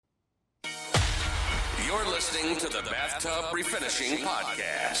You're listening to the Bathtub Refinishing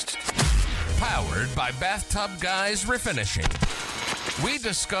Podcast. Powered by Bathtub Guys Refinishing. We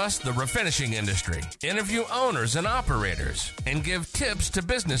discuss the refinishing industry, interview owners and operators, and give tips to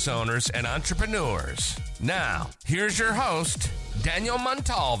business owners and entrepreneurs. Now, here's your host, Daniel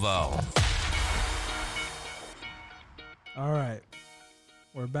Montalvo. All right.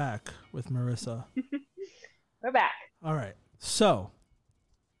 We're back with Marissa. We're back. All right. So,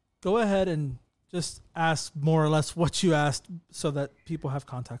 go ahead and just ask more or less what you asked so that people have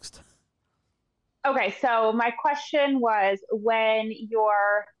context. Okay, so my question was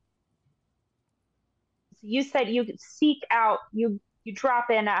you said you seek out, you drop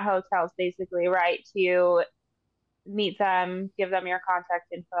in at hotels basically, right? To meet them, give them your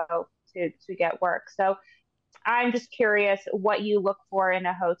contact info to get work. So I'm just curious what you look for in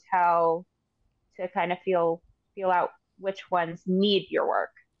a hotel to kind of feel out which ones need your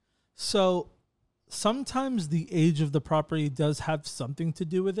work. So sometimes the age of the property does have something to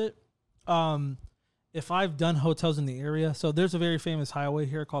do with it. If I've done hotels in the area, so there's a very famous highway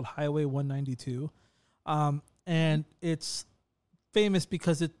here called Highway 192. And it's famous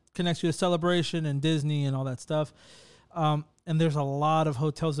because it connects you to Celebration and Disney and all that stuff. And there's a lot of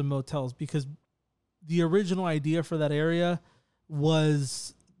hotels and motels because the original idea for that area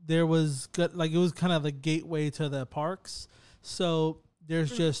was it was kind of the gateway to the parks. So there's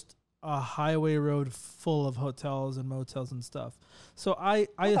just a highway road full of hotels and motels and stuff. So I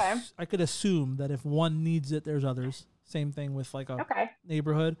could assume that if one needs it, there's others. Same thing with like a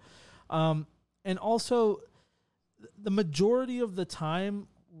neighborhood. And also the majority of the time,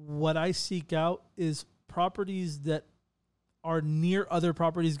 what I seek out is properties that are near other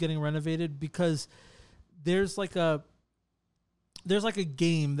properties getting renovated because there's like a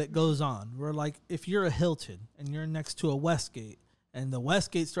game that goes on where, like, if you're a Hilton and you're next to a Westgate and the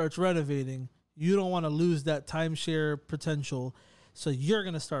Westgate starts renovating, you don't want to lose that timeshare potential. So you're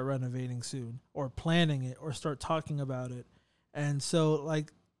going to start renovating soon or planning it or start talking about it. And so,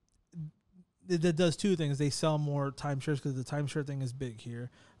 like, that does two things. They sell more timeshares because the timeshare thing is big here.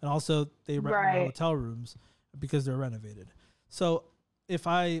 And also they rent more hotel rooms because they're renovated. So if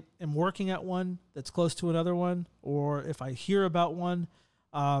I am working at one that's close to another one, or if I hear about one,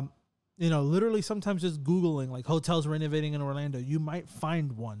 literally sometimes just Googling like hotels renovating in Orlando, you might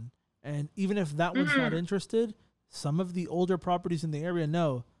find one. And even if that one's not interested, some of the older properties in the area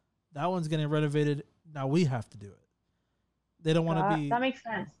know that one's getting renovated. Now we have to do it. They don't want to be. That makes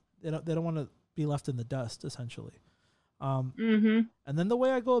sense. They don't want to be left in the dust, essentially. And then the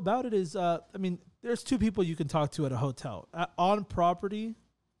way I go about it is, there's two people you can talk to at a hotel. On property,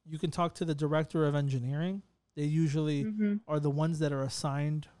 you can talk to the director of engineering. They usually are the ones that are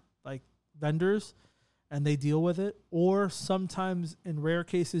assigned like vendors and they deal with it. Or sometimes in rare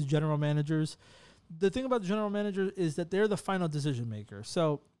cases, general managers. The thing about the general manager is that they're the final decision maker.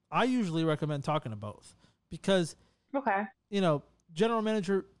 So I usually recommend talking to both because, general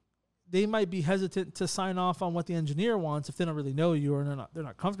manager, they might be hesitant to sign off on what the engineer wants if they don't really know you or they're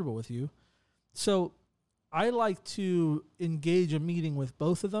not comfortable with you. So I like to engage a meeting with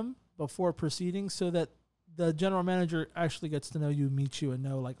both of them before proceeding so that the general manager actually gets to know you, meet you, and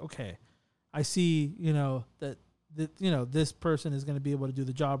know like, okay, I see, that this person is going to be able to do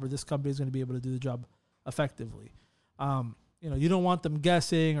the job or this company is going to be able to do the job effectively. You don't want them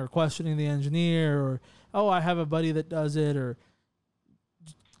guessing or questioning the engineer or, oh, I have a buddy that does it, or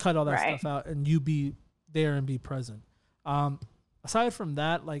cut all that stuff out and you be there and be present. Aside from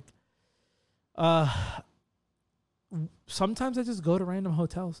that, like, sometimes I just go to random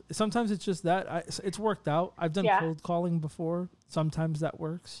hotels. Sometimes it's just that it's worked out. I've done cold calling before. Sometimes that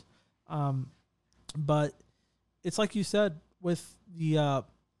works. But it's like you said with the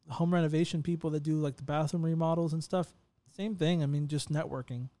home renovation people that do like the bathroom remodels and stuff. Same thing. I mean, just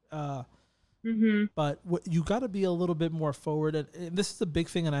networking. But you got to be a little bit more forward. And this is a big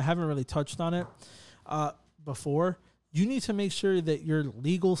thing, and I haven't really touched on it before. You need to make sure that your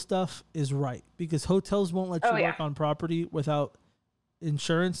legal stuff is right because hotels won't let you work on property without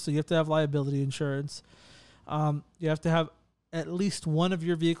insurance. So you have to have liability insurance. You have to have at least one of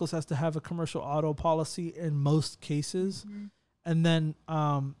your vehicles has to have a commercial auto policy in most cases. And then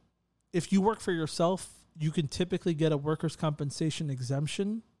if you work for yourself, you can typically get a workers' compensation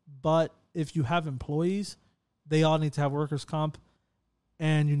exemption. But if you have employees, they all need to have workers' comp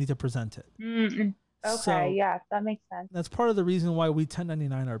and you need to present it. Okay, so that makes sense. That's part of the reason why we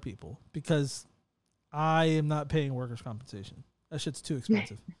 1099 our people, because I am not paying workers' compensation. That shit's too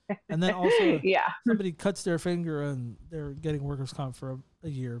expensive. And then also, somebody cuts their finger and they're getting workers' comp for a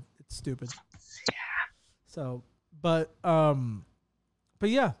year. It's stupid. Yeah. So, but but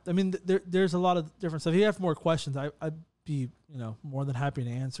yeah, I mean, there's a lot of different stuff. If you have more questions, I'd be, more than happy to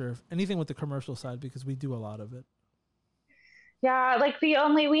answer anything with the commercial side because we do a lot of it. Yeah, like we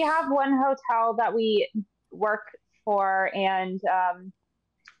have one hotel that we work for, and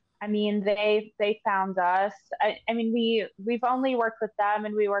I mean they found us. I mean we've only worked with them,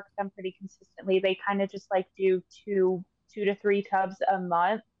 and we work with them pretty consistently. They kind of just like do two to three tubs a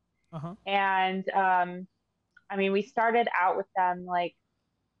month, and I mean we started out with them like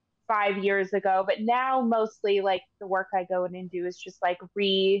 5 years ago, but now mostly like the work I go in and do is just like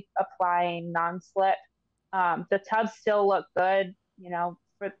reapplying non-slip. The tubs still look good,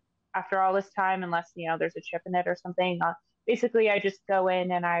 for after all this time, unless, there's a chip in it or something. Basically, I just go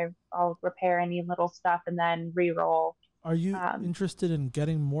in and I'll repair any little stuff and then re-roll. Are you interested in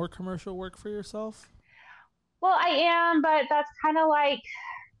getting more commercial work for yourself? Well, I am, but that's kind of like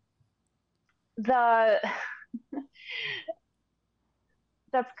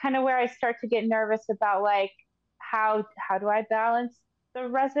that's kind of where I start to get nervous about like how do I balance the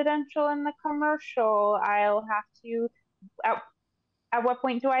residential and the commercial? I'll have to at what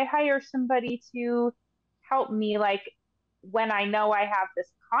point do I hire somebody to help me? Like when I know I have this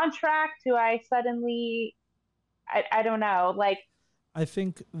contract, do I suddenly I don't know. Like I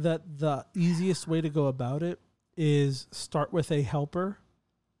think that the easiest way to go about it is start with a helper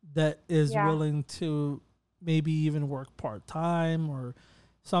that is willing to maybe even work part-time or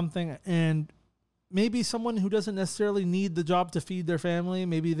something, and maybe someone who doesn't necessarily need the job to feed their family.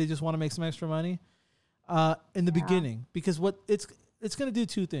 Maybe they just want to make some extra money in the beginning, because what it's going to do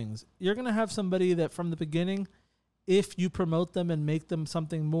two things. You're going to have somebody that from the beginning, if you promote them and make them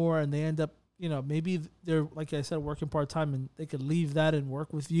something more, and they end up, maybe they're, like I said, working part-time and they could leave that and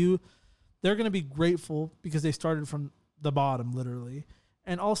work with you. They're going to be grateful because they started from the bottom, literally.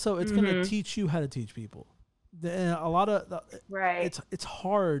 And also it's going to teach you how to teach people. It's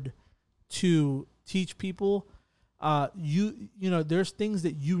hard to teach people. There's things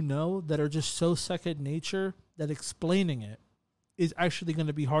that that are just so second nature that explaining it is actually going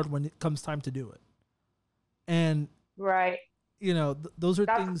to be hard when it comes time to do it. And those are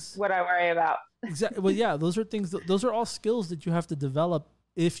things. What I worry about. Exactly. Well, yeah, those are things. Those are all skills that you have to develop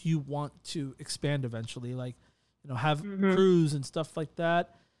if you want to expand eventually. Like, have crews and stuff like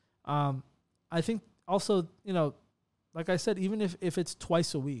that. I think also, like I said, even if it's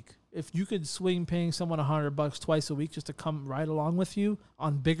twice a week, if you could swing paying someone $100 twice a week just to come right along with you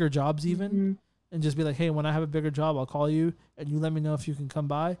on bigger jobs, even, and just be like, hey, when I have a bigger job, I'll call you and you let me know if you can come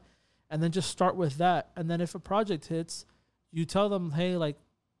by, and then just start with that. And then if a project hits, you tell them, hey, like,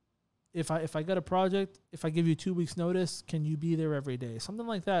 if I get a project, if I give you 2 weeks notice, can you be there every day? Something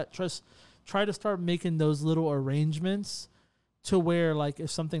like that. Try to start making those little arrangements to where, like,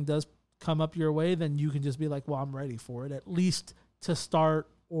 if something does come up your way, then you can just be like, well, I'm ready for it, at least to start,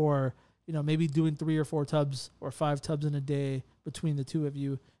 or, maybe doing 3 or 4 tubs or 5 tubs in a day between the two of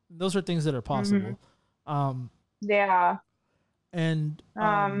you. Those are things that are possible. And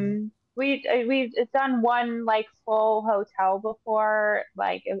we've done one like full hotel before,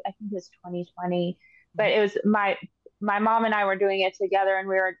 like I think it was 2020, but it was my mom and I were doing it together, and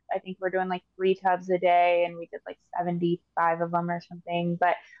I think we're doing like 3 tubs a day, and we did like 75 of them or something.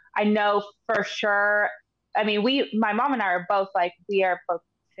 But I know for sure, I mean, my mom and I are both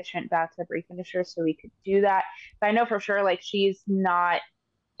efficient bathtub refinishers, so we could do that. But I know for sure, like, she's not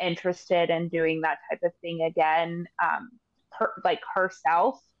interested in doing that type of thing again,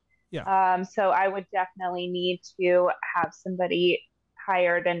 herself. Yeah. So I would definitely need to have somebody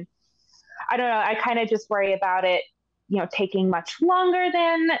hired, and I don't know, I kind of just worry about it, taking much longer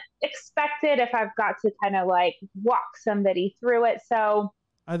than expected if I've got to kind of like walk somebody through it. So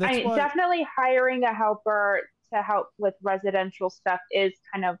definitely hiring a helper to help with residential stuff is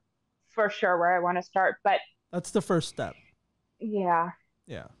kind of for sure where I want to start. But that's the first step. Yeah.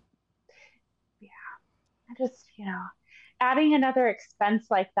 Yeah. I just, adding another expense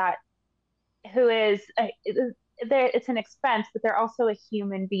like that, who is, it's an expense, but they're also a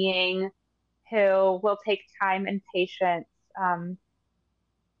human being who will take time and patience.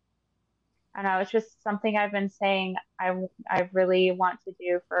 I know it's just something I've been saying I really want to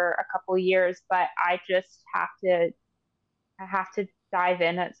do for a couple years, but I just have to dive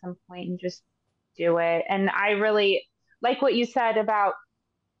in at some point and just do it. And I really like what you said about,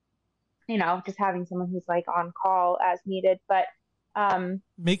 just having someone who's like on call as needed, but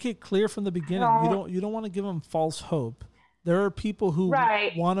make it clear from the beginning. You don't want to give them false hope. There are people who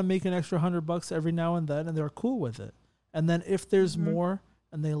want to make an extra $100 every now and then, and they're cool with it. And then if there's more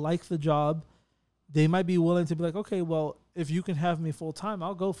and they like the job, they might be willing to be like, okay, well, if you can have me full time,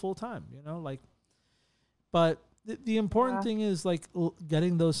 I'll go full time, But The important thing is like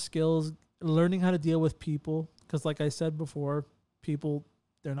getting those skills, learning how to deal with people. Because like I said before, people,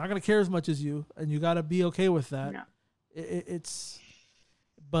 they're not going to care as much as you, and you got to be okay with that. No.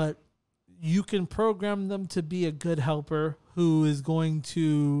 But you can program them to be a good helper who is going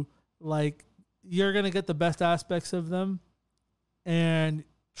to, like, you're going to get the best aspects of them and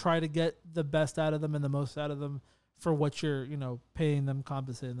try to get the best out of them and the most out of them for what you're, paying them,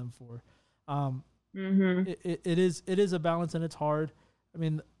 compensating them for. It is a balance, and it's hard. I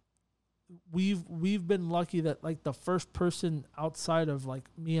mean, we've been lucky that like the first person outside of like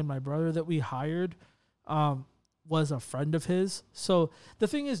me and my brother that we hired was a friend of his. So the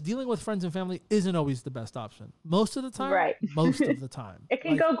thing is, dealing with friends and family isn't always the best option. Most of the time, right? Most of the time, it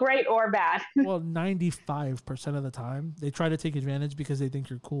can go great or bad. Well, 95% of the time, they try to take advantage because they think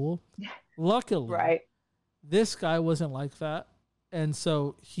you're cool. Luckily, right? This guy wasn't like that, and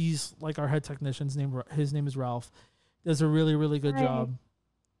so he's like our head technician's name. His name is Ralph. Does a really, really good job.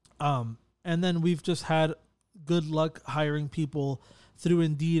 And then we've just had good luck hiring people through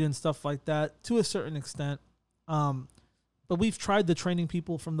Indeed and stuff like that to a certain extent. But we've tried the training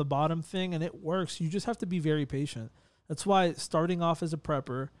people from the bottom thing, and it works. You just have to be very patient. That's why starting off as a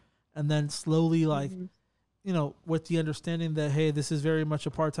prepper and then slowly, like, with the understanding that, hey, this is very much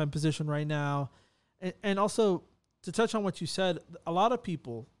a part-time position right now. And also, to touch on what you said, a lot of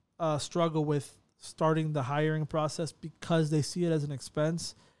people struggle with starting the hiring process because they see it as an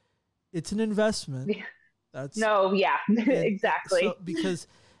expense. It's an investment. Exactly. So, because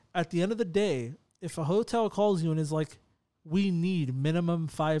at the end of the day, if a hotel calls you and is like, we need minimum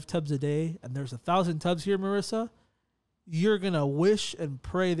 5 tubs a day, and there's 1,000 tubs here, Marissa, you're going to wish and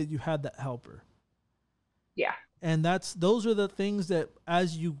pray that you had that helper. Yeah. And those are the things that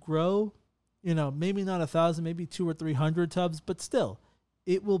as you grow, maybe not 1,000, maybe 200 or 300 tubs, but still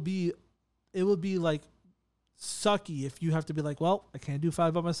it will be like sucky if you have to be like, well, I can't do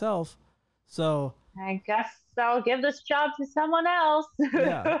 5 by myself. So I guess I'll give this job to someone else.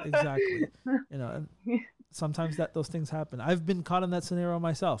 Yeah, exactly. And sometimes those things happen. I've been caught in that scenario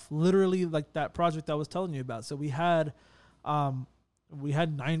myself. Literally, like that project I was telling you about. So we had 9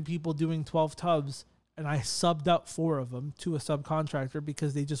 people doing 12 tubs, and I subbed out 4 of them to a subcontractor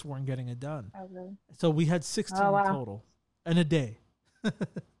because they just weren't getting it done. Oh, really? So we had 16 total in a day.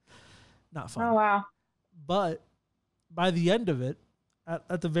 Not fun. Oh, wow. But by the end of it,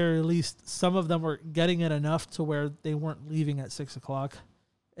 at the very least, some of them were getting it enough to where they weren't leaving at 6:00,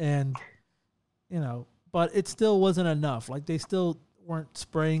 and but it still wasn't enough. Like they still weren't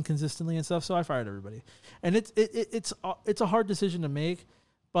spraying consistently and stuff. So I fired everybody, and it's a hard decision to make,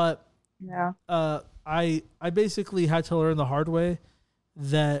 but I basically had to learn the hard way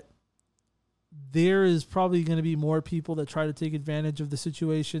that there is probably going to be more people that try to take advantage of the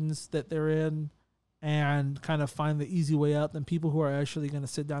situations that they're in and kind of find the easy way out than people who are actually going to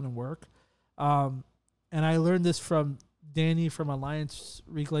sit down and work. And I learned this from Danny from Alliance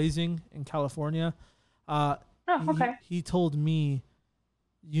Reglazing in California. He told me,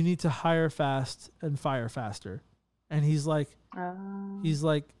 you need to hire fast and fire faster. And he's like,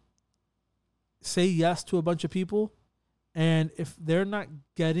 say yes to a bunch of people. And if they're not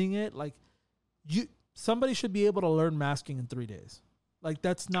getting it, like somebody should be able to learn masking in 3 days. Like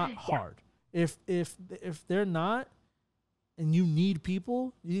that's not hard. If they're not, and you need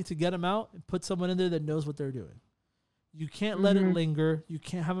people, you need to get them out and put someone in there that knows what they're doing. You can't let it linger. You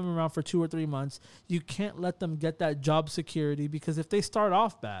can't have them around for 2 or 3 months. You can't let them get that job security, because if they start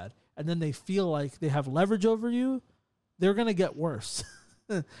off bad and then they feel like they have leverage over you, they're going to get worse.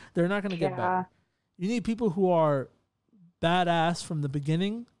 They're not going to get better. You need people who are badass from the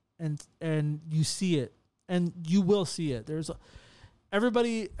beginning, and you see it, and you will see it. There's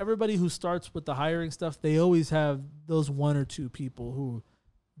everybody who starts with the hiring stuff, they always have those 1 or 2 people who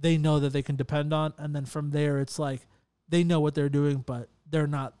they know that they can depend on. And then from there, it's like they know what they're doing, but they're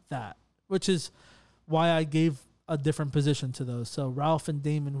not that, which is why I gave a different position to those. So Ralph and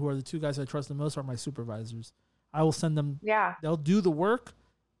Damon, who are the 2 guys I trust the most, are my supervisors. I will send them. Yeah. They'll do the work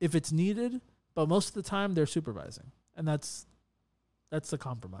if it's needed, but most of the time they're supervising. And that's the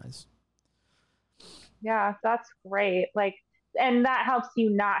compromise. Yeah, that's great. Like, and that helps you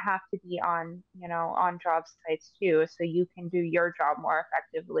not have to be on job sites too, so you can do your job more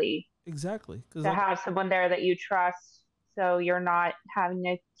effectively. Exactly. To have someone there that you trust, so you're not having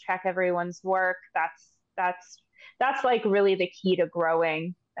to check everyone's work. That's like really the key to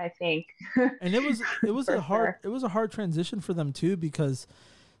growing, I think. And it was a hard transition for them too, because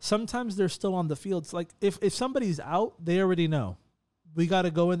sometimes they're still on the field. It's like if somebody's out, they already know we got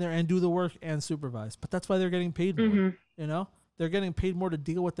to go in there and do the work and supervise. But that's why they're getting paid more. they're getting paid more to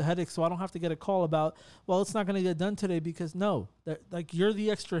deal with the headache, so I don't have to get a call about, well, it's not going to get done today, because no, like, you're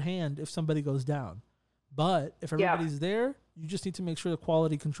the extra hand if somebody goes down. But if everybody's there, you just need to make sure the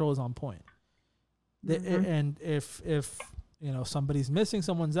quality control is on point. And if you know, somebody's missing,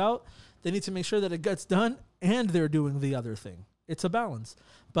 someone's out, they need to make sure that it gets done and they're doing the other thing. It's a balance.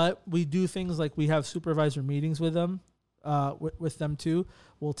 But we do things like we have supervisor meetings with them, with them too.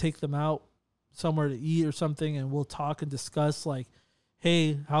 We'll take them out somewhere to eat or something, and we'll talk and discuss, like,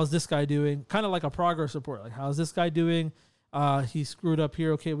 hey, how's this guy doing? Kind of like a progress report. Like, how's this guy doing? He screwed up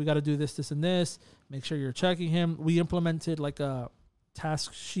here. Okay, we got to do this, this, and this. Make sure you're checking him. We implemented like a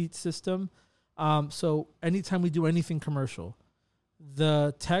task sheet system. So anytime we do anything commercial,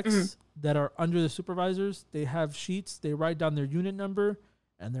 the techs that are under the supervisors, they have sheets. They write down their unit number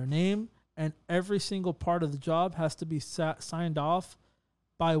and their name, and every single part of the job has to be signed off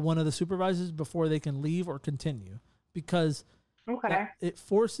by one of the supervisors before they can leave or continue, because it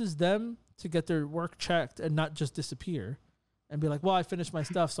forces them to get their work checked and not just disappear and be like, well, I finished my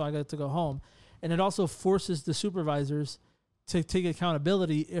stuff, so I got to go home. And it also forces the supervisors to take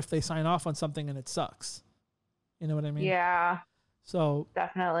accountability if they sign off on something and it sucks. You know what I mean? Yeah. So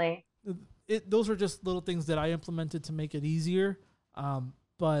definitely. Those are just little things that I implemented to make it easier.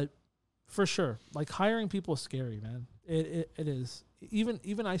 But for sure, like, hiring people is scary, man. It is.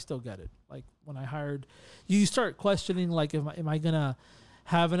 Even I still get it. Like, when I hired, you start questioning, like, am I gonna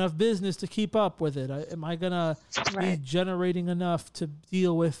have enough business to keep up with it? Am I gonna be generating enough to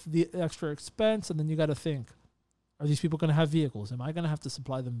deal with the extra expense? And then you got to think, are these people gonna have vehicles? Am I gonna have to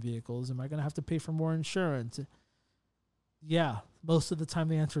supply them vehicles? Am I gonna have to pay for more insurance? Yeah, most of the time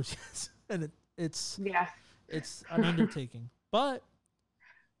the answer is yes, and it's an undertaking. But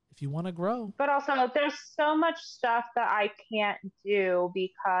if you want to grow. But also, there's so much stuff that I can't do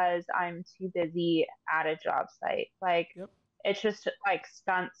because I'm too busy at a job site. Like, it's just like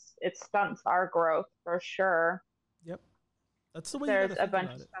stunts our growth for sure. Yep. That's the way there's a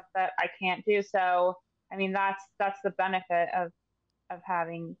bunch of stuff that I can't do. So, I mean, that's the benefit of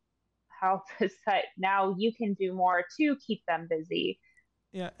having help, is that now you can do more to keep them busy.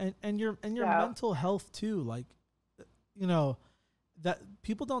 Yeah, and your mental health too. Like, you know, that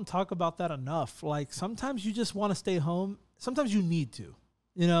people don't talk about that enough. Like, sometimes you just want to stay home. Sometimes you need to,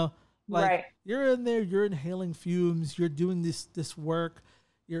 you know, like, you're in there, you're inhaling fumes, you're doing this work,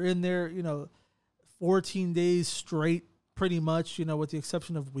 you're in there, you know, 14 days straight, pretty much, you know, with the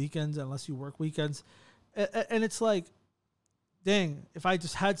exception of weekends, unless you work weekends. And it's like, dang, if I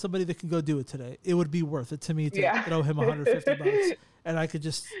just had somebody that can go do it today, it would be worth it to me to throw him $150 and I could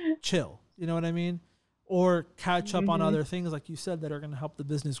just chill. You know what I mean? Or catch up on other things, like you said, that are going to help the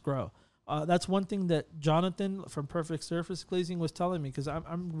business grow. That's one thing that Jonathan from Perfect Surface Glazing was telling me, because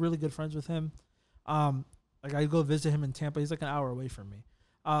I'm really good friends with him. Like, I go visit him in Tampa. He's like an hour away from me.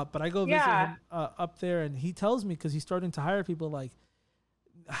 But I go visit him up there, and he tells me, because he's starting to hire people, like,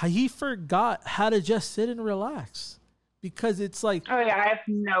 he forgot how to just sit and relax. Because it's like, oh yeah, I have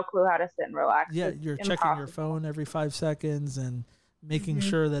no clue how to sit and relax. Yeah, you're checking your phone every 5 seconds and making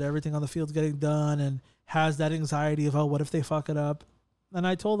sure that everything on the field's getting done, and has that anxiety of, oh, what if they fuck it up? And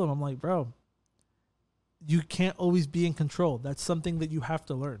I told him, I'm like, bro, you can't always be in control. That's something that you have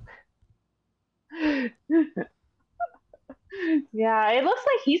to learn. Yeah, it looks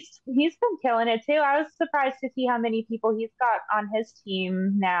like he's been killing it too. I was surprised to see how many people he's got on his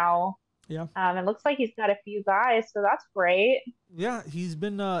team now. Yeah. It looks like he's got a few guys, so that's great. Yeah, he's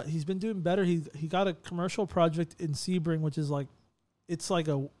been doing better. He got a commercial project in Sebring, which is like, it's like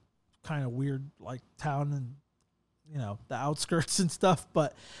a kind of weird like town and, you know, the outskirts and stuff.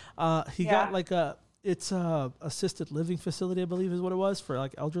 But he got like it's a assisted living facility, I believe is what it was, for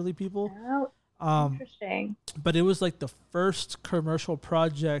like elderly people. Oh, interesting. But it was like the first commercial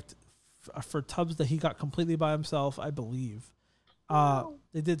project for tubs that he got completely by himself, I believe.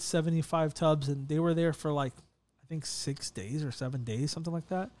 They did 75 tubs, and they were there for like, I think 6 days or 7 days, something like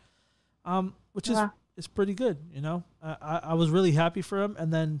that. Which is pretty good, you know. I was really happy for him.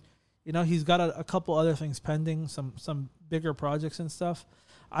 And then, you know, he's got a couple other things pending, some bigger projects and stuff.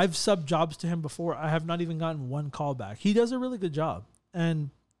 I've subbed jobs to him before. I have not even gotten one call back. He does a really good job, and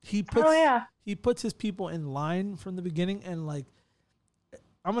he puts his people in line from the beginning. And like,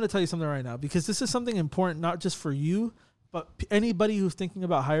 I'm going to tell you something right now, because this is something important, not just for you, but anybody who's thinking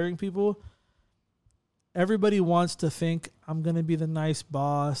about hiring people. Everybody wants to think, I'm going to be the nice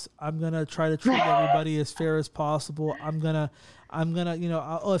boss. I'm going to try to treat everybody as fair as possible. I'm going to, you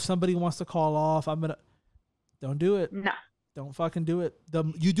know, if somebody wants to call off, don't do it. No. Don't fucking do it.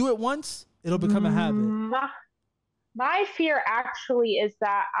 You do it once, it'll become a habit. My fear actually is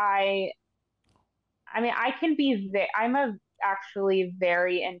that I mean, I can be I'm actually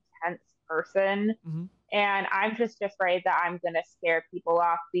very intense person. Mm-hmm. And I'm just afraid that I'm going to scare people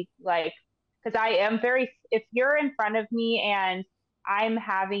off. Because I am if you're in front of me and I'm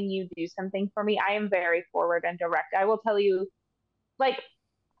having you do something for me, I am very forward and direct. I will tell you, like,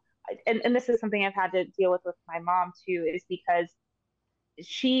 and this is something I've had to deal with my mom too, is because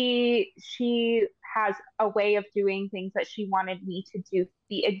she has a way of doing things that she wanted me to do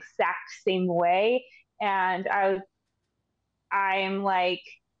the exact same way. And I'm like,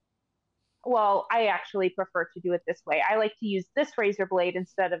 well, I actually prefer to do it this way. I like to use this razor blade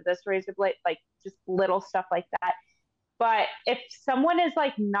instead of this razor blade, like just little stuff like that. But if someone is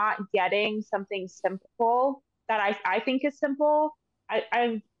like not getting something simple that I think is simple,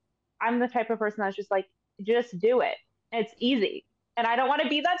 I'm the type of person that's just like, just do it. It's easy. And I don't want to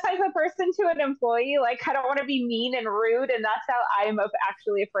be that type of person to an employee. Like, I don't want to be mean and rude. And that's how I'm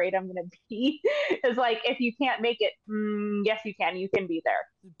actually afraid I'm going to be. Is like, if you can't make it, yes, you can. You can be there.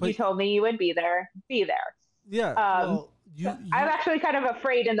 But you told me you would be there. Be there. Yeah. I'm actually kind of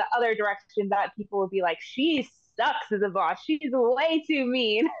afraid in the other direction that people would be like, she sucks as a boss. She's way too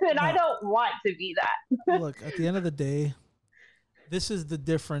mean. And I don't want to be that. Look, at the end of the day, this is the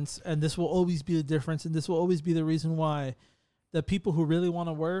difference. And this will always be the difference. And this will always be the reason why the people who really want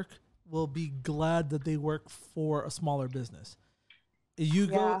to work will be glad that they work for a smaller business. You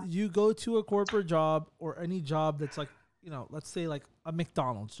go to a corporate job or any job that's like, let's say like a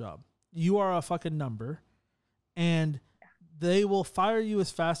McDonald's job. You are a fucking number, and they will fire you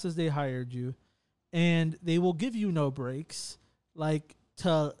as fast as they hired you, and they will give you no breaks, like,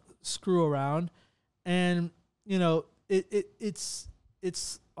 to screw around. And it's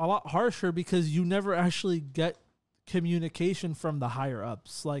a lot harsher because you never actually get communication from the higher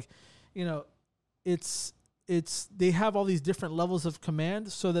ups. Like, it's they have all these different levels of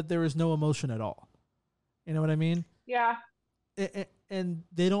command so that there is no emotion at all. You know what I mean? Yeah. And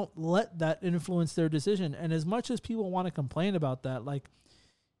they don't let that influence their decision. And as much as people want to complain about that, like,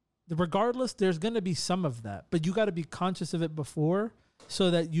 regardless, there's going to be some of that, but you got to be conscious of it before so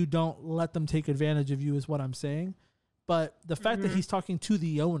that you don't let them take advantage of you, is what I'm saying. But the fact that he's talking to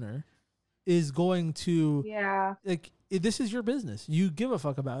the owner is going to, like, this is your business. You give a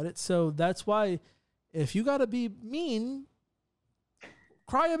fuck about it. So that's why if you got to be mean,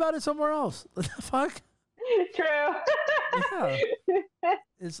 cry about it somewhere else. What the fuck? True. Yeah.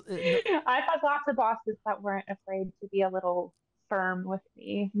 I've had lots of bosses that weren't afraid to be a little firm with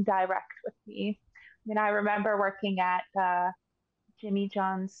me, direct with me. I mean, I remember working at Jimmy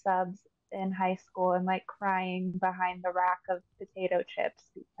John's subs in high school and like crying behind the rack of potato chips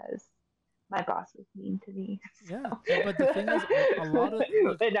because my boss was mean to me. So. Yeah, but the thing is, a lot of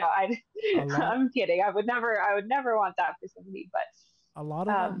I'm kidding. I would never want that for somebody. But a lot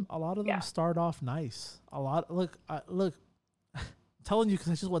of them start off nice. Look, I'm telling you, because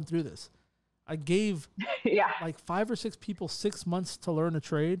I just went through this. I gave like 5 or 6 people 6 months to learn a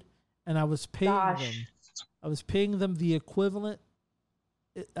trade, and I was paying them. I was paying them the equivalent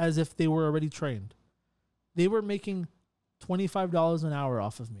as if they were already trained. They were making $25 an hour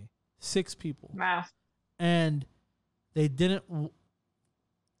off of me. 6 people. Wow. And they didn't.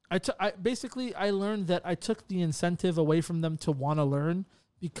 I learned that I took the incentive away from them to want to learn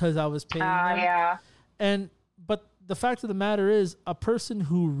because I was paying them. Yeah. But the fact of the matter is, a person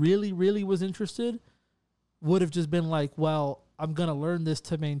who really, really was interested would have just been like, well, I'm going to learn this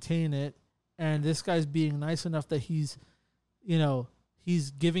to maintain it. And this guy's being nice enough that he's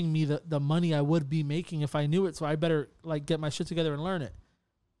giving me the money I would be making if I knew it. So I better like get my shit together and learn it.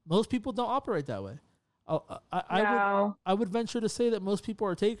 Most people don't operate that way. I would venture to say that most people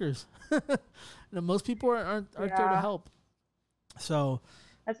are takers. Most people aren't there to help. So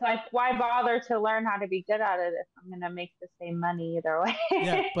that's like, why bother to learn how to be good at it if I'm going to make the same money either way?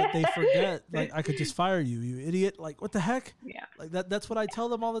 Yeah, but they forget, like, I could just fire you, you idiot. Like, what the heck? Yeah. Like that's what I tell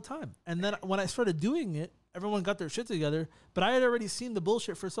them all the time. And then when I started doing it, everyone got their shit together, but I had already seen the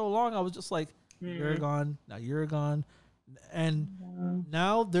bullshit for so long. I was just like, you're gone. Now you're gone. And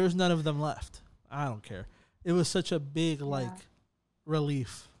now there's none of them left. I don't care. It was such a big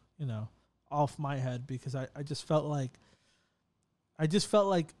relief, off my head, because I just felt like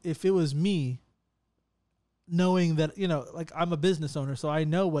if it was me, knowing that, like, I'm a business owner, so I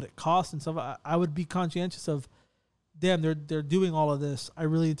know what it costs and stuff, I would be conscientious of, damn, they're doing all of this. I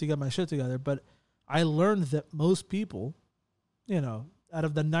really need to get my shit together. But I learned that most people, out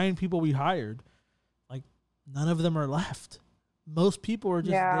of the 9 people we hired, like, none of them are left. Most people are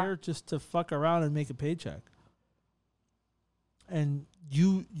just there just to fuck around and make a paycheck. And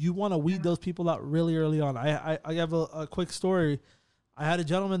you want to weed those people out really early on. I have a quick story. I had a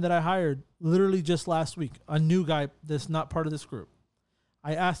gentleman that I hired literally just last week, a new guy that's not part of this group.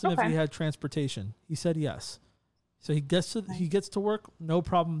 I asked him if he had transportation. He said yes. So he gets to work, no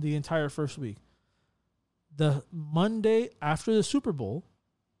problem, the entire first week. The Monday after the Super Bowl,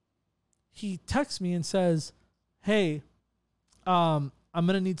 he texts me and says, "Hey, I'm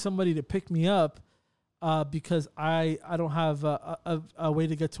gonna need somebody to pick me up because I don't have a way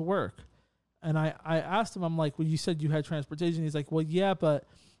to get to work." And I asked him, I'm like, "Well, you said you had transportation." He's like, "Well, yeah, but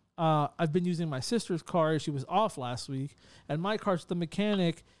I've been using my sister's car. She was off last week, and my car's the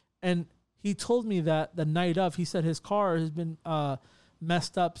mechanic." And he told me that the night of, he said his car has been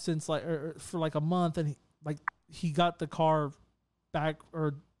messed up since for like a month, and he got the car back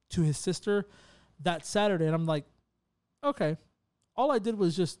or to his sister that Saturday. And I'm like, okay, all I did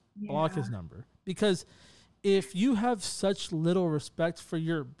was just block his number, because if you have such little respect for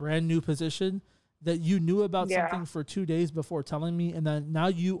your brand new position that you knew about something for 2 days before telling me, and then now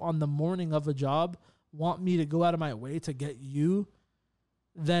you on the morning of a job want me to go out of my way to get you,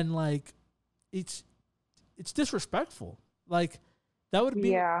 then like it's disrespectful. Like that would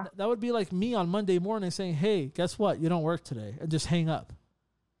be like me on Monday morning saying, "Hey, guess what? You don't work today," and just hang up.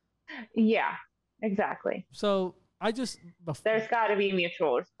 Yeah, exactly. So there's got to be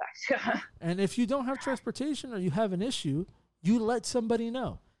mutual respect. And if you don't have transportation or you have an issue, you let somebody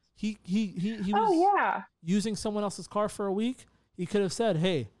know. He was using someone else's car for a week. He could have said,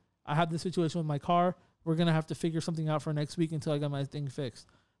 "Hey, I have this situation with my car. We're gonna have to figure something out for next week until I got my thing fixed."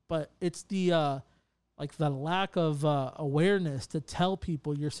 But it's the lack of awareness to tell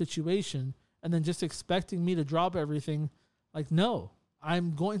people your situation and then just expecting me to drop everything. Like, no,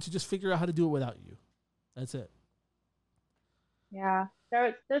 I'm going to just figure out how to do it without you. That's it. Yeah.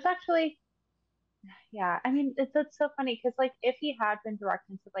 There's actually, I mean, it's so funny because like if he had been direct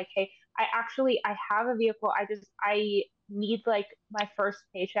into like, "Hey, I have a vehicle. I need like my first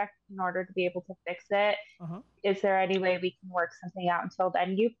paycheck in order to be able to fix it. Is there any way we can work something out until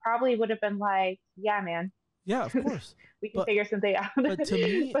then?" You probably would have been like, "Yeah, man. Yeah, of course. We can figure something out." But to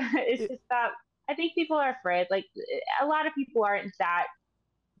me, it's just that I think people are afraid. Like a lot of people aren't that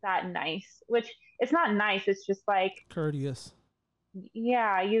nice, which it's not nice. It's just like courteous.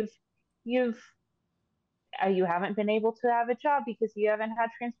 Yeah, you haven't been able to have a job because you haven't had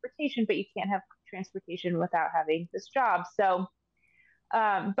transportation, but you can't have transportation without having this job. So,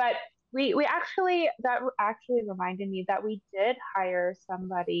 but we actually, that actually reminded me that we did hire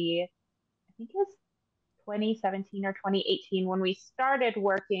somebody, I think it was 2017 or 2018 when we started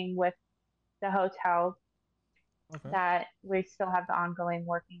working with the hotel that we still have the ongoing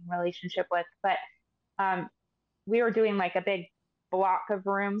working relationship with. But we were doing like a big block of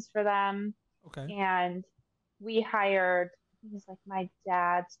rooms for them. Okay. And we hired, it was like my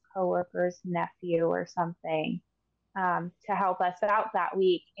dad's coworker's nephew or something, to help us out that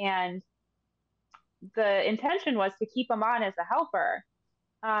week. And the intention was to keep him on as a helper.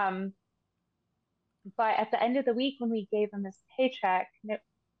 But at the end of the week, when we gave him his paycheck,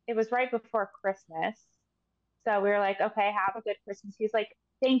 it was right before Christmas. So we were like, "Okay, have a good Christmas." He's like,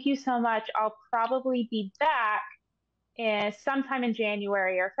 "Thank you so much. I'll probably be back sometime in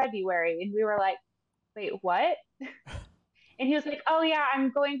January or February." And we were like, "Wait, what?" And he was like, "Oh yeah,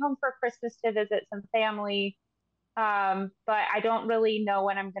 I'm going home for Christmas to visit some family. But I don't really know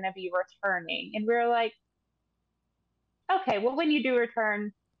when I'm going to be returning." And we were like, "Okay, well, when you do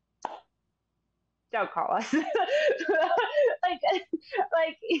return, don't call us."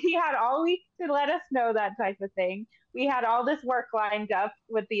 like he had all week to let us know that type of thing. We had all this work lined up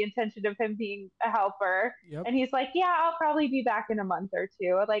with the intention of him being a helper. Yep. And he's like, "Yeah, I'll probably be back in a month or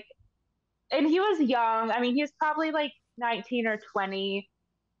two." Like, and he was young. I mean, he was probably like 19 or 20,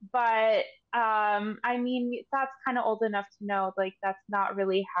 but I mean, that's kind of old enough to know like that's not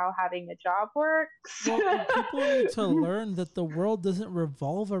really how having a job works. Well, people need to learn that the world doesn't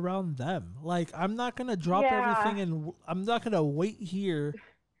revolve around them. Like, I'm not gonna drop everything and I'm not gonna wait here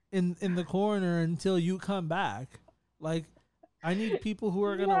in the corner until you come back. Like, I need people who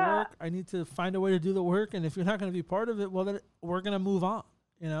are gonna work. I need to find a way to do the work, and if you're not gonna be part of it, well, then we're gonna move on.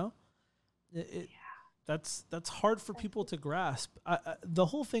 You know, that's hard for people to grasp. The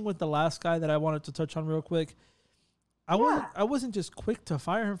whole thing with the last guy that I wanted to touch on real quick, I wasn't just quick to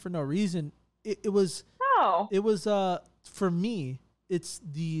fire him for no reason. It was for me, it's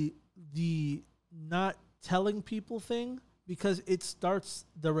the not telling people thing, because it starts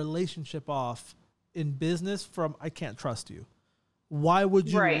the relationship off in business from "I can't trust you." Why would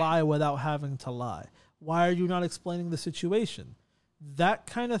you lie without having to lie? Why are you not explaining the situation? That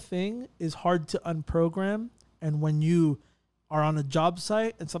kind of thing is hard to unprogram. And when you are on a job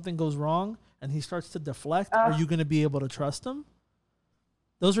site and something goes wrong and he starts to deflect, are you going to be able to trust him?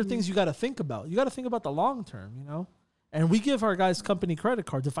 Those are things you got to think about. You got to think about the long term, you know? And we give our guys company credit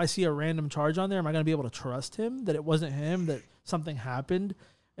cards. If I see a random charge on there, am I going to be able to trust him that it wasn't him, that something happened?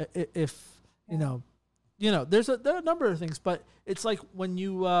 If, you know, there are a number of things, but it's like when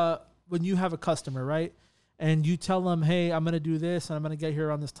you have a customer, right? And you tell them, hey, I'm going to do this and I'm going to get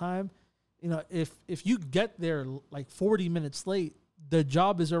here on this time. You know, if you get there like 40 minutes late, the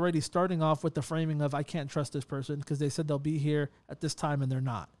job is already starting off with the framing of I can't trust this person because they said they'll be here at this time and they're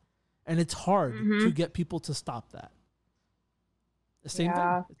not. And it's hard to get people to stop that. The same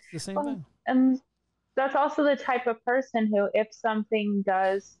thing. It's the same thing. And that's also the type of person who, if something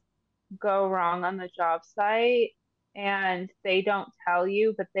does go wrong on the job site and they don't tell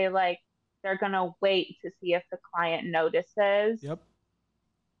you, but they're going to wait to see if the client notices. Yep.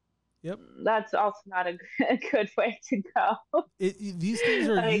 That's also not a good way to go. These things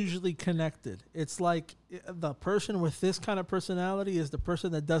are usually connected. It's like the person with this kind of personality is the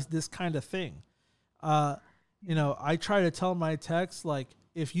person that does this kind of thing. You know, I try to tell my techs, like,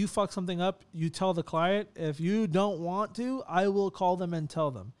 if you fuck something up, you tell the client. If you don't want to, I will call them and tell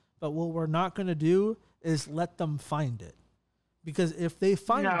them. But what we're not going to do is let them find it. Because if they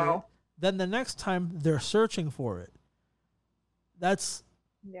find it, then the next time they're searching for it. That's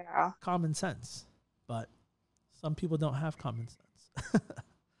common sense. But some people don't have common sense.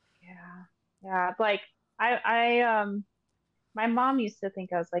 Yeah. Like, my mom used to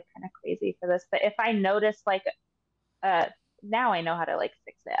think I was like kind of crazy for this, but if I notice like, now I know how to like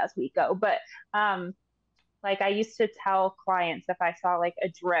fix it as we go. But like I used to tell clients if I saw like a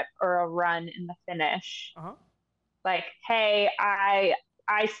drip or a run in the finish, like, hey, I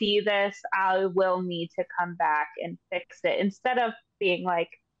see this, I will need to come back and fix it, instead of being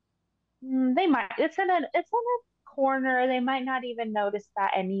like, they might, it's in a corner, they might not even notice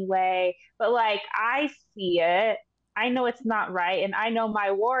that anyway. But like, I see it. I know it's not right, and I know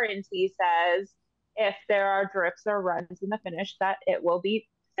my warranty says if there are drips or runs in the finish that it will be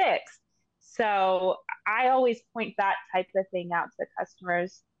fixed. So I always point that type of thing out to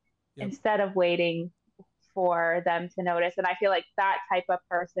customers instead of waiting for them to notice. And I feel like that type of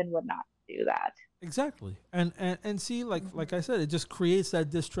person would not do that. Exactly. And see, like I said, it just creates that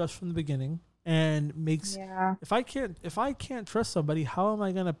distrust from the beginning and makes if I can't trust somebody, how am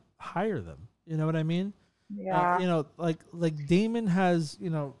I going to hire them? You know what I mean? Yeah. You know, like Damon has,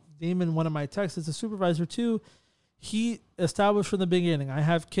 Damon, one of my techs, is a supervisor too. He established from the beginning, I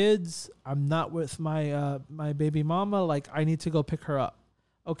have kids. I'm not with my my baby mama. Like, I need to go pick her up.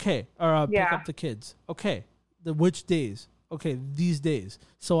 Okay. Or pick up the kids. Okay. Which days? Okay. These days.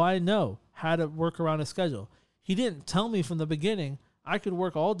 So I know how to work around a schedule. He didn't tell me from the beginning I could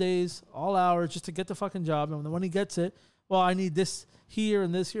work all days, all hours just to get the fucking job. And when he gets it, well, I need this here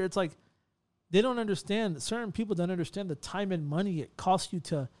and this here. It's like, they don't understand. Certain people don't understand the time and money it costs you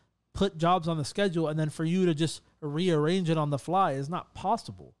to put jobs on the schedule, and then for you to just rearrange it on the fly is not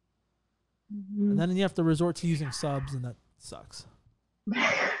possible. And then you have to resort to using subs, and that sucks.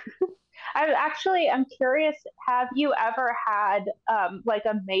 I'm curious, have you ever had like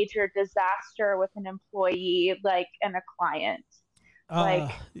a major disaster with an employee, like, and a client? Like,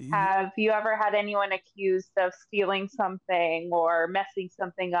 have you ever had anyone accused of stealing something or messing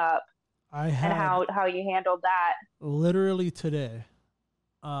something up? I have. And how you handled that? Literally today.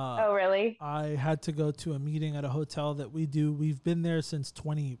 Oh, really? I had to go to a meeting at a hotel that we've been there since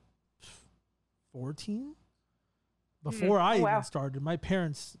 2014. Before I even started. My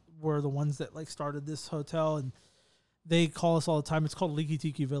parents were the ones that like started this hotel, and they call us all the time. It's called Leaky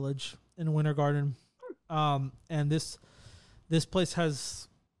Tiki Village in Winter Garden. And this place has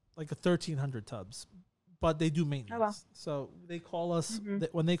like 1,300 tubs. But they do maintenance. Oh, wow. So they call us,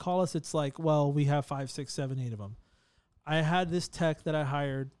 when they call us, it's like, well, we have 5, 6, 7, 8 of them. I had this tech that I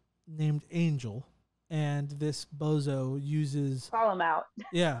hired named Angel, and this bozo uses... Call him out.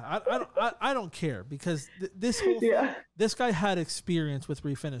 Yeah, I don't care, because this whole thing, this guy had experience with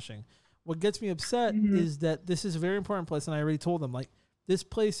refinishing. What gets me upset is that this is a very important place, and I already told them, like, this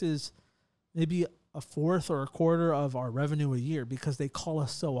place is maybe a fourth or a quarter of our revenue a year because they call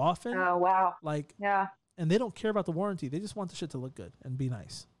us so often. Oh, wow. Like, and they don't care about the warranty. They just want the shit to look good and be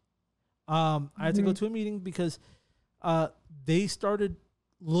nice. I had to go to a meeting because they started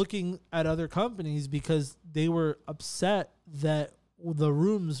looking at other companies because they were upset that the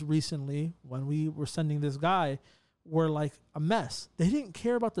rooms recently, when we were sending this guy, were like a mess. They didn't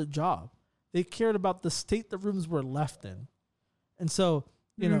care about the job. They cared about the state the rooms were left in. And so,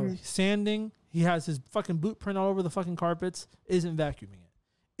 you know, sanding, he has his fucking boot print all over the fucking carpets, isn't vacuuming it,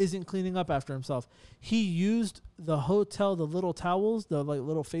 isn't cleaning up after himself. He used the hotel, the little towels, the like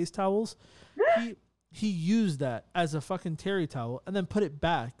little face towels. he used that as a fucking terry towel and then put it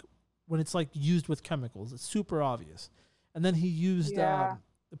back when it's like used with chemicals. It's super obvious. And then he used the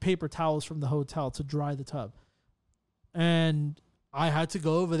paper towels from the hotel to dry the tub. And I had to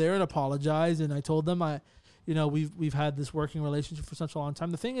go over there and apologize. And I told them we've had this working relationship for such a long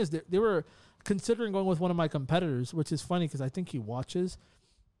time. The thing is that they were considering going with one of my competitors, which is funny because I think he watches.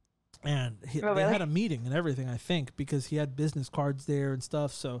 And they had a meeting and everything, I think, because he had business cards there and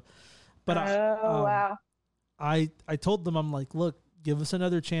stuff. So, but wow. I told them, I'm like, look, give us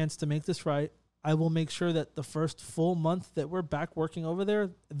another chance to make this right. I will make sure that the first full month that we're back working over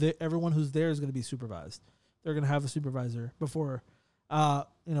there, everyone who's there is going to be supervised. They're going to have a supervisor before,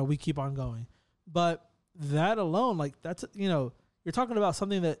 we keep on going. But that alone, like that's, you're talking about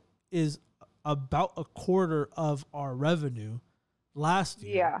something that is about a quarter of our revenue last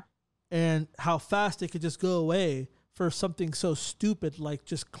year. Yeah. And how fast it could just go away for something so stupid like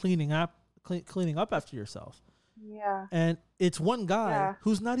just cleaning up after yourself. Yeah. And it's one guy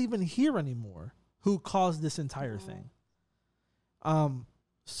who's not even here anymore who caused this entire thing.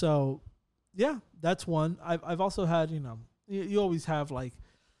 So yeah, that's one. I've also had, you always have like,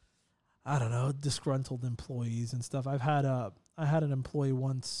 I don't know, disgruntled employees and stuff. I had an employee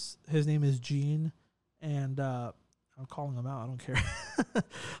once, his name is Gene, and I'm calling him out, I don't care.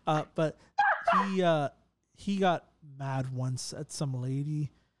 But he got mad once at some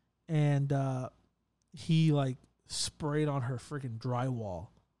lady, and he like sprayed on her freaking drywall,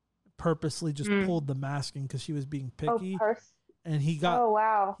 purposely just pulled the masking because she was being picky. And he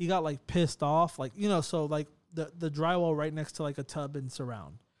got he got like pissed off, like, so like the drywall right next to like a tub and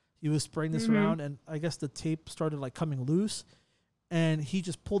surround. He was spraying this around, and I guess the tape started like coming loose, and he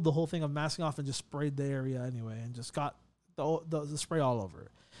just pulled the whole thing of masking off and just sprayed the area anyway, and just got the spray all over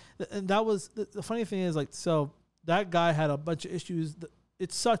it. And that was the funny thing is, like, so that guy had a bunch of issues.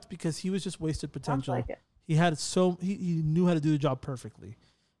 It sucked because he was just wasted potential. Like he had he knew how to do the job perfectly,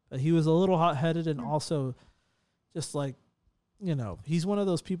 but he was a little hot-headed, and also just like, he's one of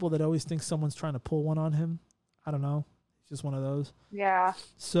those people that always thinks someone's trying to pull one on him. I don't know. He's just one of those. Yeah.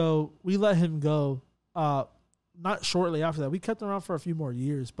 So we let him go. Not shortly after that. We kept him around for a few more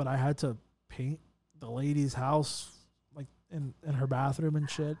years, but I had to paint the lady's house, like in her bathroom and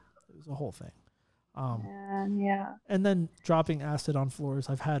shit. It was a whole thing. Yeah. And then dropping acid on floors.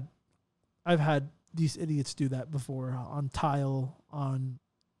 I've had these idiots do that before on tile, on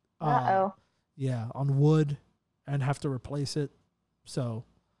on wood, and have to replace it. So,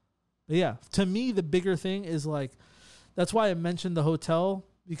 but yeah, to me the bigger thing is like, that's why I mentioned the hotel,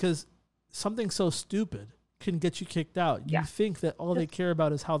 because something so stupid can get you kicked out. You think that all they care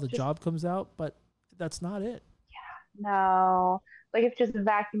about is how the job comes out, but that's not it. Yeah, no. Like, if just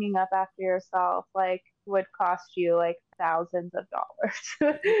vacuuming up after yourself, like, would cost you like thousands of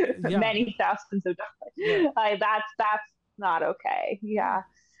dollars, many thousands of dollars. Yeah. Like, that's not okay. Yeah.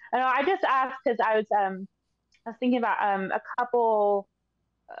 I know. I just asked because I was thinking about a couple.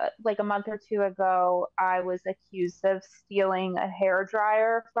 Like a month or two ago, I was accused of stealing a hair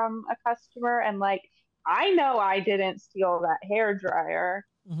dryer from a customer, and like, I know I didn't steal that hair dryer,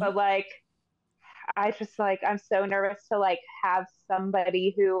 but like, I just like, I'm so nervous to like have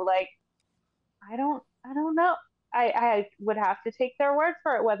somebody who like, I don't know. I would have to take their word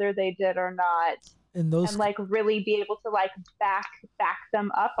for it whether they did or not, and like really be able to like back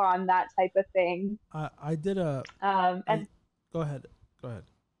them up on that type of thing. I did a go ahead.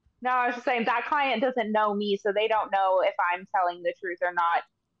 No, I was just saying that client doesn't know me, so they don't know if I'm telling the truth or not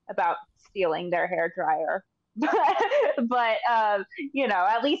about stealing their hair dryer. but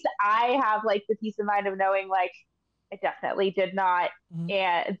at least I have like the peace of mind of knowing like I definitely did not.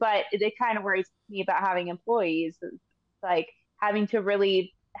 But it kind of worries me about having employees, like having to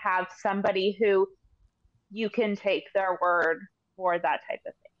really have somebody who you can take their word for that type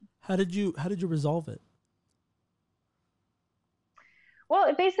of thing. How did you resolve it?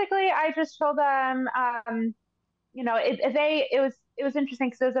 Well, basically, I just told them, it was interesting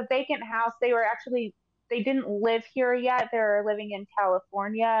because it was a vacant house. They didn't live here yet. They're living in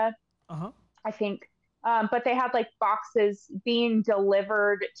California, I think. But they had like boxes being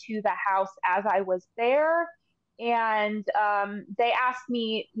delivered to the house as I was there. And they asked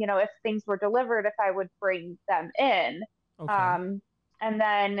me, if things were delivered, if I would bring them in. Okay. And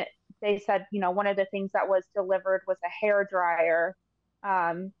then they said, one of the things that was delivered was a hair dryer.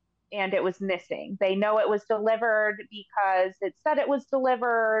 And it was missing. They know it was delivered because it said it was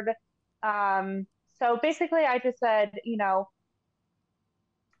delivered. So basically I just said,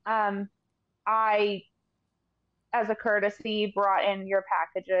 I, as a courtesy, brought in your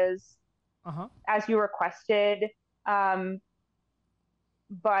packages as you requested. But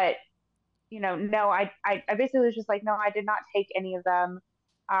no, I basically was just like, no, I did not take any of them.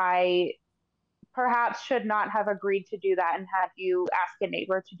 I perhaps should not have agreed to do that and had you ask a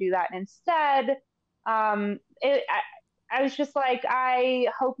neighbor to do that instead. I was just like, I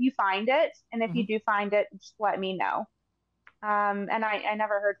hope you find it. And if you do find it, just let me know. And I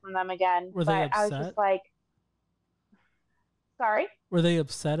never heard from them again. Were they upset? I was just like, sorry? Were they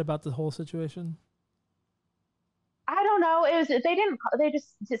upset about the whole situation? I don't know. They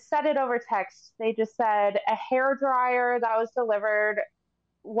just said it over text. They just said a hair dryer that was delivered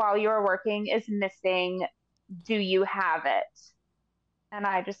while you were working is missing. Do you have it? And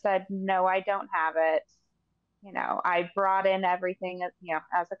I just said, no, I don't have it. I brought in everything,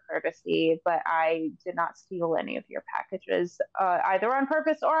 as a courtesy, but I did not steal any of your packages, either on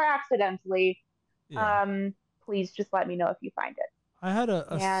purpose or accidentally. Yeah. Please just let me know if you find it. I had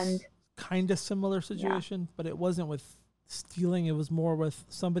a kind of similar situation, but it wasn't with stealing. It was more with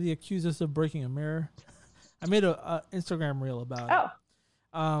somebody accused us of breaking a mirror. I made a Instagram reel about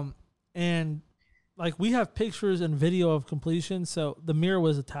it. And like we have pictures and video of completion. So the mirror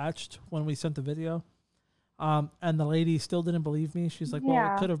was attached when we sent the video. And the lady still didn't believe me. She's like,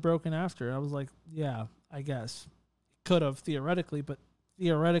 well, it could have broken after. I was like, yeah, I guess it could have theoretically, but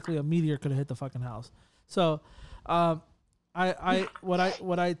theoretically a meteor could have hit the fucking house. So, what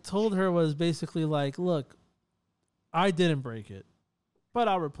I told her was basically like, look, I didn't break it, but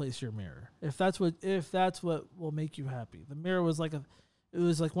I'll replace your mirror if that's what will make you happy. The mirror was like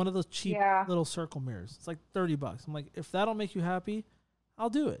one of those cheap little circle mirrors. It's like $30. I'm like, if that'll make you happy,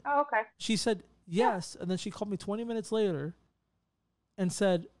 I'll do it. Oh, okay. She said yes, and then she called me 20 minutes later and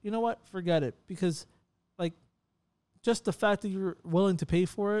said, you know what, forget it, because like just the fact that you're willing to pay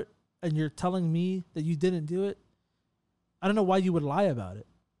for it and you're telling me that you didn't do it, I don't know why you would lie about it.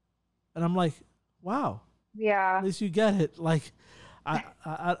 And I'm like, wow. Yeah. At least you get it. Like,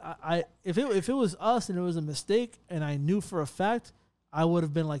 if it was us and it was a mistake and I knew for a fact, I would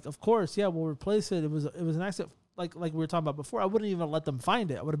have been like, of course, yeah, we'll replace it. It was an accident, like we were talking about before. I wouldn't even let them find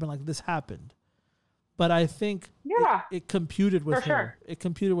it. I would have been like, this happened. But I think it computed with her. Sure. It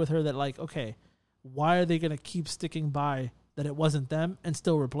computed with her that like, okay, why are they going to keep sticking by that it wasn't them and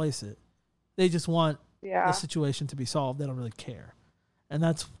still replace it? They just want the situation to be solved. They don't really care. And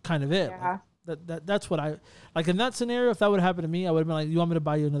that's kind of it. Yeah. Like, that's what I like in that scenario. If that would have happened to me, I would have been like, you want me to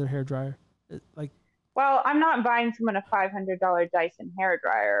buy you another hairdryer? Well, I'm not buying someone a $500 Dyson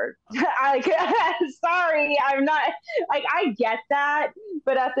hairdryer. Sorry, I'm not. Like, I get that,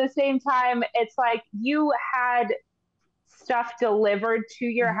 but at the same time, it's like you had stuff delivered to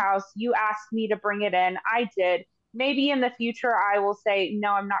your house. You asked me to bring it in. I did. Maybe in the future, I will say,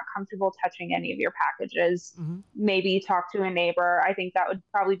 no, I'm not comfortable touching any of your packages. Mm-hmm. Maybe talk to a neighbor. I think that would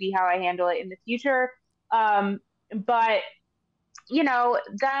probably be how I handle it in the future. But,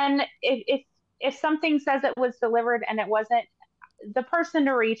 then if something says it was delivered and it wasn't, the person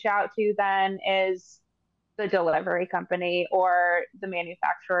to reach out to then is the delivery company or the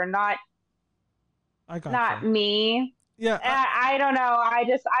manufacturer, not me. Yeah. I don't know.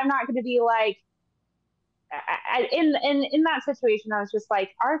 I'm not going to be like, in that situation, I was just like,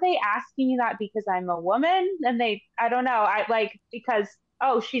 are they asking me that because I'm a woman? And I don't know. Because,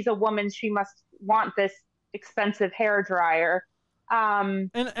 she's a woman, she must want this expensive hair dryer. And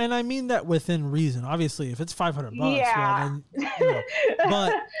I mean that within reason. Obviously, if it's $500, well, then,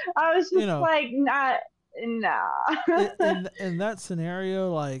 but I was just like, nah. In that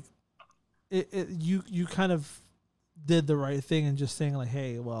scenario, like, you kind of did the right thing and just saying like,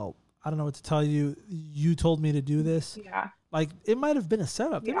 hey, well, I don't know what to tell you. You told me to do this. Yeah. Like, it might have been a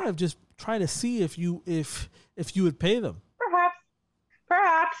setup. They might have just tried to see if you would pay them.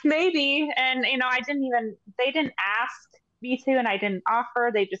 Perhaps, maybe. And they didn't ask me to, and I didn't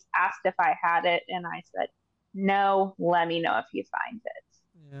offer. They just asked if I had it, and I said, no, let me know if you find it.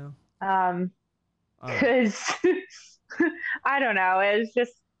 Yeah. Because I don't know. It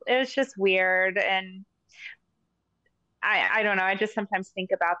was just weird, and I don't know. I just sometimes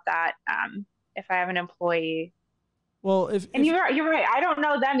think about that. If I have an employee. Well, you're right. I don't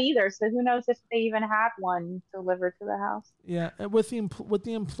know them either. So who knows if they even had one delivered to the house? Yeah, and with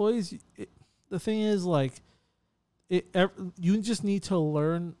the employees, the thing is like, you just need to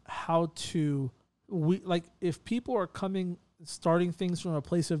learn how to. If people are starting things from a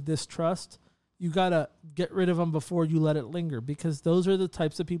place of distrust, you gotta get rid of them before you let it linger, because those are the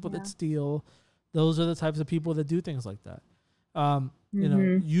types of people that steal. Those are the types of people that do things like that.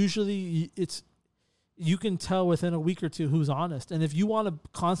 Usually you can tell within a week or two who's honest. And if you want to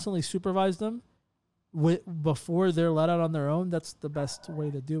constantly supervise them before they're let out on their own, that's the best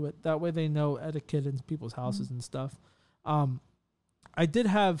way to do it. That way they know etiquette in people's houses and stuff. I did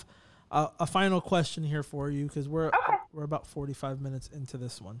have A final question here for you, because we're about 45 minutes into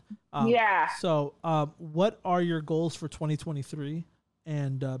this one. So, what are your goals for 2023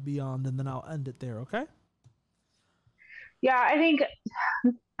 and beyond? And then I'll end it there. Okay. Yeah,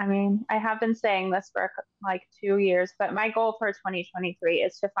 I mean, I have been saying this for like 2 years, but my goal for 2023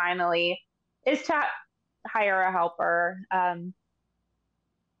 is to hire a helper. And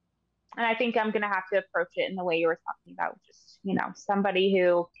I think I'm going to have to approach it in the way you were talking about, just, somebody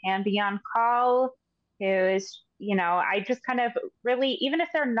who can be on call, who is, I just kind of really, even if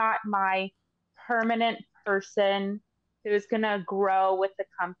they're not my permanent person who is going to grow with the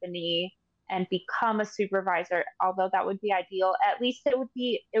company and become a supervisor, although that would be ideal, at least it would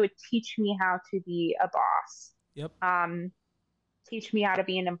teach me how to be a boss. Yep. Teach me how to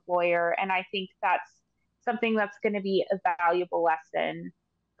be an employer. And I think that's something that's going to be a valuable lesson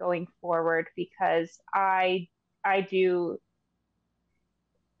going forward, because I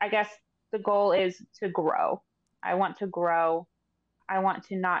guess the goal is to grow. I want to grow. I want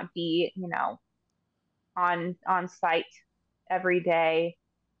to not be, on site every day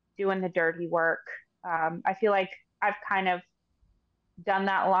doing the dirty work. I feel like I've kind of done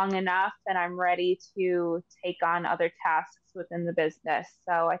that long enough, and I'm ready to take on other tasks within the business.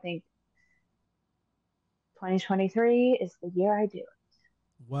 So I think 2023 is the year I do it.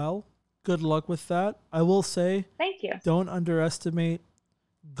 Well, good luck with that. I will say, thank you. Don't underestimate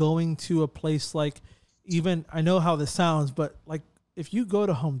going to a place like, even, I know how this sounds, but like if you go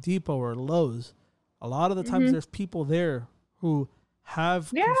to Home Depot or Lowe's, a lot of the times there's people there who have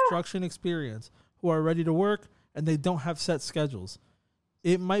construction experience, who are ready to work, and they don't have set schedules.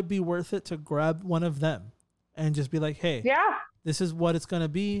 It might be worth it to grab one of them and just be like, hey, this is what it's going to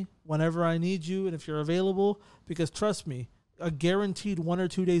be whenever I need you, and if you're available, because trust me, a guaranteed 1 or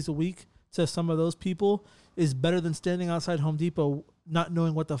 2 days a week to some of those people is better than standing outside Home Depot not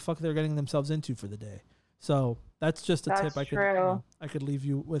knowing what the fuck they're getting themselves into for the day. So that's just a tip I could leave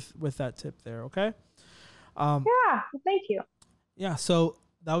you with that tip there, okay? Thank you. Yeah, so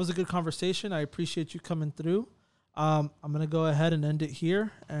that was a good conversation. I appreciate you coming through. I'm going to go ahead and end it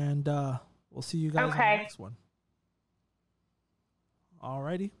here, and we'll see you guys on the next one. All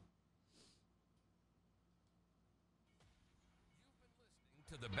righty.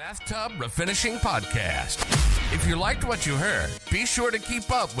 To the Bathtub Refinishing Podcast. If you liked what you heard, be sure to keep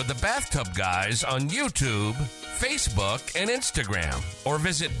up with the Bathtub Guys on YouTube, Facebook, and Instagram, or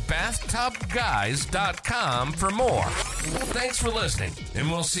visit bathtubguys.com for more. Thanks for listening, and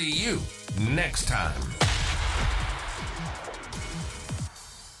we'll see you next time.